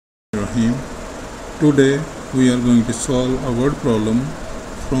Bismillahirrahmanirrahim. Today we are going to solve a word problem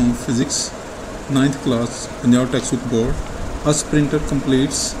from Physics 9th class Punjab Textbook Board. A sprinter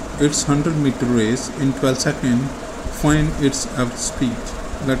completes its 100-meter race in 12 seconds. Find its average speed.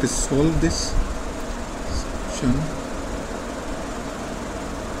 Let us solve this section.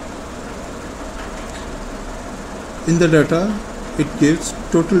 In the data, it gives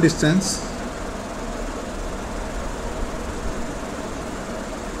total distance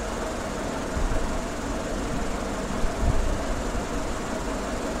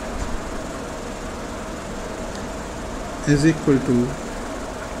is equal to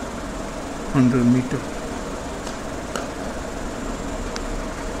 100 meter.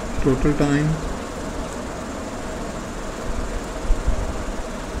 Total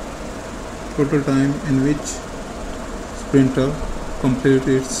time in which sprinter completed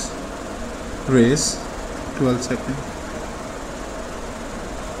its race 12 seconds.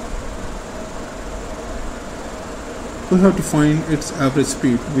 We have to find its average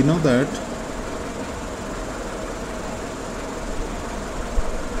speed. We know that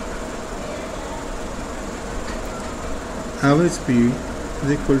average speed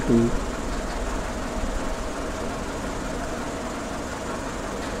is equal to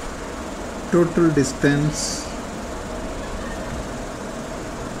total distance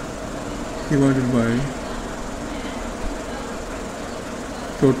divided by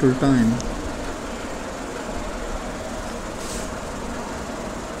total time,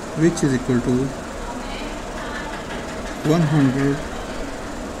 which is equal to 100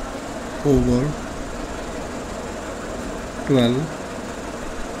 over 12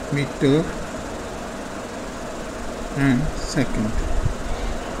 meter and second,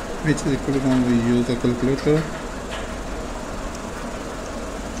 which is equal to, when we use the calculator,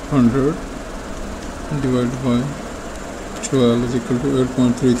 100 divided by 12 is equal to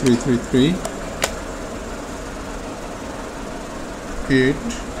 8.3333,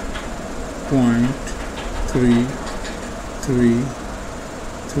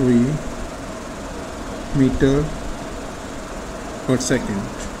 8.333 meter per second.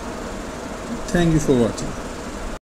 Thank you for watching.